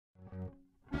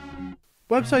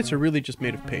Websites are really just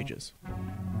made of pages.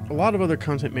 A lot of other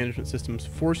content management systems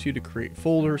force you to create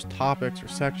folders, topics, or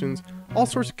sections, all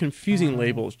sorts of confusing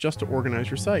labels just to organize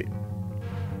your site.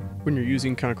 When you're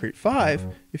using Concrete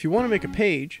 5, if you want to make a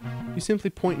page, you simply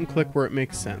point and click where it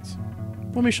makes sense.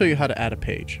 Let me show you how to add a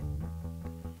page.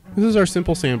 This is our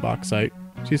simple sandbox site.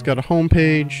 She's got a home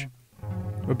page,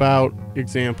 about,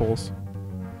 examples.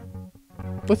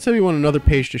 Let's say we want another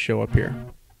page to show up here.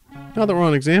 Now that we're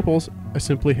on examples, I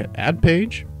simply hit Add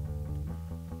Page.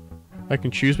 I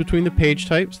can choose between the page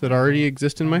types that already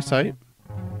exist in my site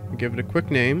and give it a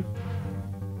quick name.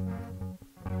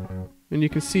 And you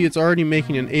can see it's already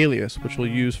making an alias, which we'll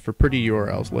use for pretty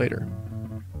URLs later.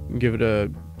 You can give it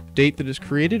a date that is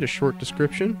created, a short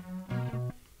description.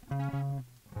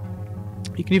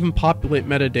 You can even populate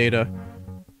metadata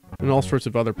and all sorts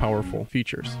of other powerful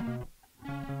features.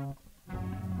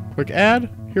 Click Add.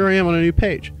 Here I am on a new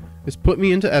page. It's put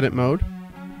me into edit mode.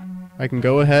 I can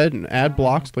go ahead and add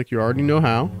blocks like you already know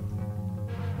how.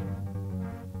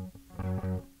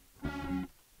 And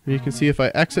you can see if I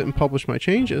exit and publish my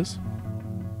changes,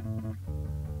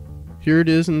 here it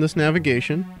is in this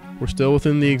navigation. We're still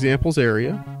within the examples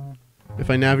area.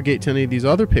 If I navigate to any of these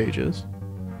other pages,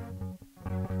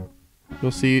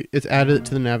 you'll see it's added it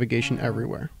to the navigation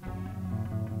everywhere.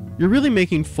 You're really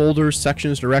making folders,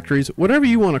 sections, directories, whatever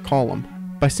you want to call them,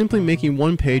 by simply making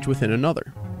one page within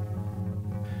another.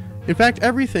 In fact,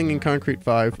 everything in Concrete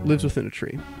 5 lives within a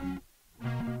tree.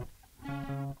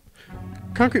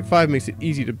 Concrete 5 makes it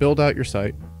easy to build out your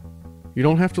site. You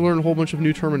don't have to learn a whole bunch of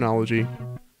new terminology.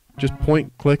 Just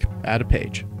point, click, add a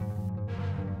page.